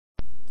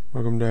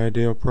Welcome to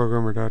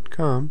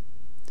idealprogrammer.com.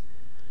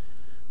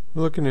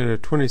 We're looking at a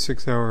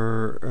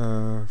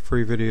 26-hour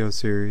free video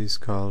series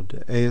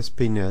called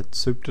ASP.NET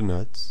Soup to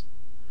Nuts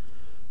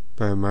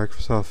by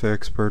Microsoft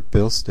expert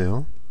Bill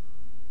Still.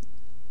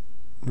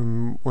 I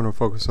want to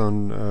focus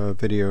on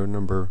video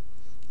number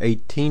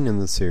 18 in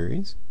the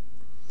series.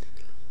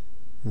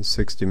 A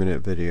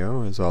 60-minute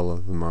video, as all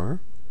of them are.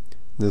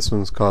 This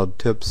one's called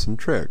Tips and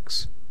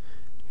Tricks.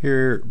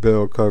 Here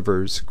Bill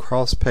covers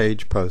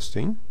cross-page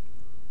posting,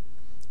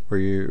 where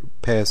you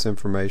pass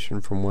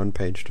information from one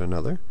page to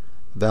another.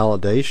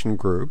 Validation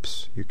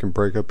groups, you can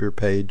break up your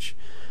page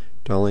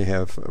to only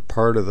have a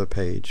part of the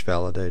page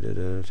validated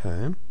at a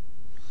time.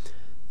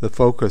 The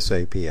Focus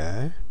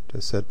API,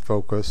 to set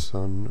focus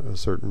on a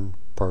certain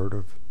part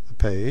of the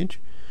page.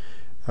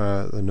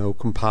 The no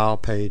compile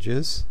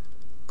pages,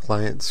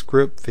 client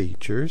script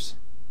features,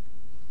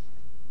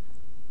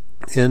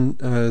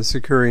 and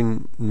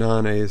securing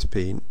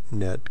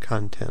non-ASP.NET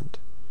content.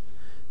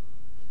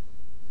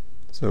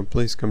 So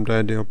please come to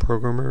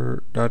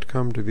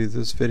idealprogrammer.com to view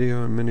this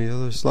video and many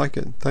others like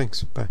it.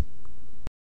 Thanks. Bye.